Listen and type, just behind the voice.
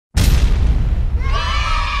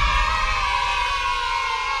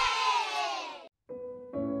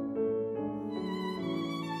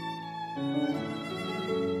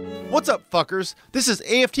What's up, fuckers? This is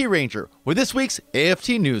AFT Ranger with this week's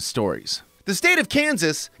AFT News Stories. The state of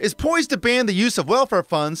Kansas is poised to ban the use of welfare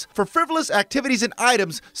funds for frivolous activities and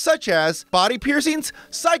items such as body piercings,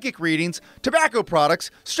 psychic readings, tobacco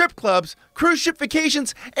products, strip clubs, cruise ship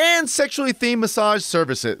vacations, and sexually themed massage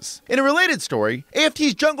services. In a related story,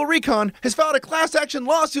 AFT's Jungle Recon has filed a class action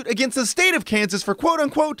lawsuit against the state of Kansas for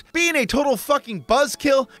quote-unquote being a total fucking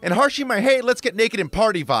buzzkill and harshing my hey let's get naked and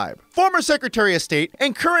party vibe. Former Secretary of State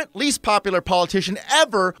and current least popular politician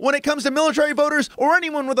ever when it comes to military voters or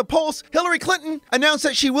anyone with a pulse, Hillary Clinton announced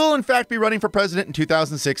that she will in fact be running for president in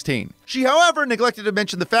 2016. She, however, neglected to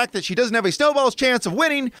mention the fact that she doesn't have a snowball's chance of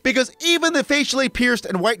winning because even the facially pierced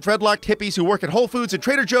and white dreadlocked hippies who work at Whole Foods and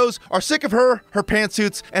Trader Joe's are sick of her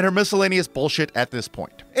pantsuits, and her miscellaneous bullshit at this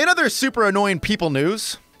point. In other super annoying people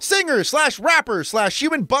news, singer slash rapper slash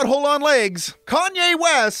human butthole on legs, Kanye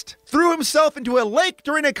West threw himself into a lake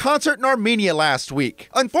during a concert in Armenia last week.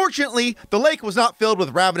 Unfortunately, the lake was not filled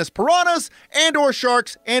with ravenous piranhas and or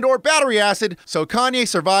sharks and or battery acid, so Kanye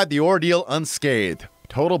survived the ordeal unscathed.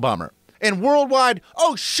 Total bummer. In worldwide,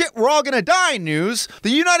 oh shit, we're all gonna die news,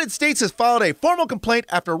 the United States has filed a formal complaint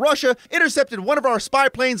after Russia intercepted one of our spy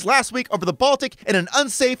planes last week over the Baltic in an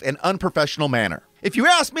unsafe and unprofessional manner. If you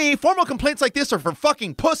ask me, formal complaints like this are for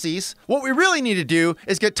fucking pussies. What we really need to do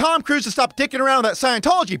is get Tom Cruise to stop dicking around with that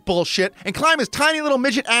Scientology bullshit and climb his tiny little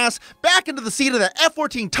midget ass back into the seat of that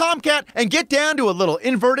F-14 Tomcat and get down to a little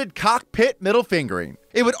inverted cockpit middle fingering.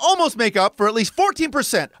 It would almost make up for at least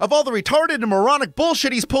 14% of all the retarded and moronic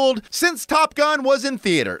bullshit he's pulled since Top Gun was in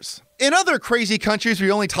theaters. In other crazy countries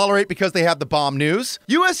we only tolerate because they have the bomb news,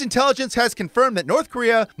 U.S. intelligence has confirmed that North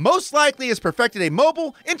Korea most likely has perfected a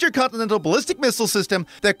mobile, intercontinental ballistic missile system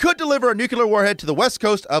that could deliver a nuclear warhead to the west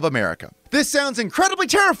coast of America. This sounds incredibly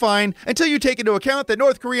terrifying until you take into account that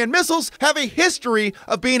North Korean missiles have a history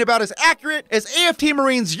of being about as accurate as AFT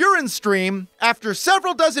Marine's urine stream after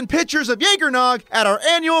several dozen pitchers of Jägernog at our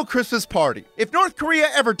annual Christmas party. If North Korea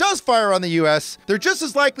ever does fire on the U.S., they're just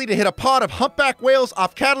as likely to hit a pod of humpback whales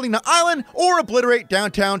off Catalina Island or obliterate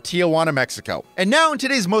downtown Tijuana, Mexico. And now in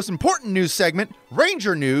today's most important news segment,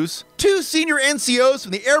 Ranger News, 2 senior NCOs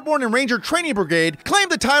from the Airborne and Ranger Training Brigade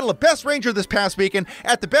claimed the title of Best Ranger this past weekend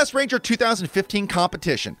at the Best Ranger 2015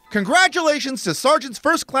 competition. Congratulations to Sergeants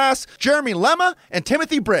First Class Jeremy Lemma and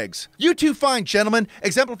Timothy Briggs. You two fine gentlemen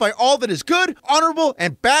exemplify all that is good, honorable,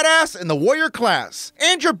 and badass in the warrior class.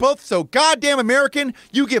 And you're both so goddamn American,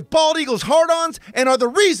 you give bald eagles hard-ons and are the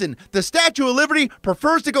reason the Statue of Liberty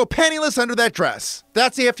prefers to go penniless under that dress.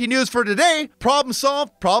 That's AFT News for today. Problem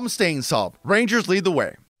solved, problem staying solved. Rangers lead the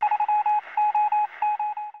way.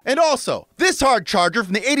 And also, this hard charger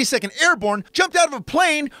from the 82nd Airborne jumped out of a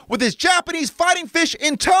plane with his Japanese fighting fish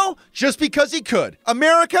in tow just because he could.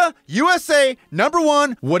 America, USA,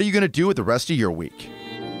 #1, what are you gonna do with the rest of your week?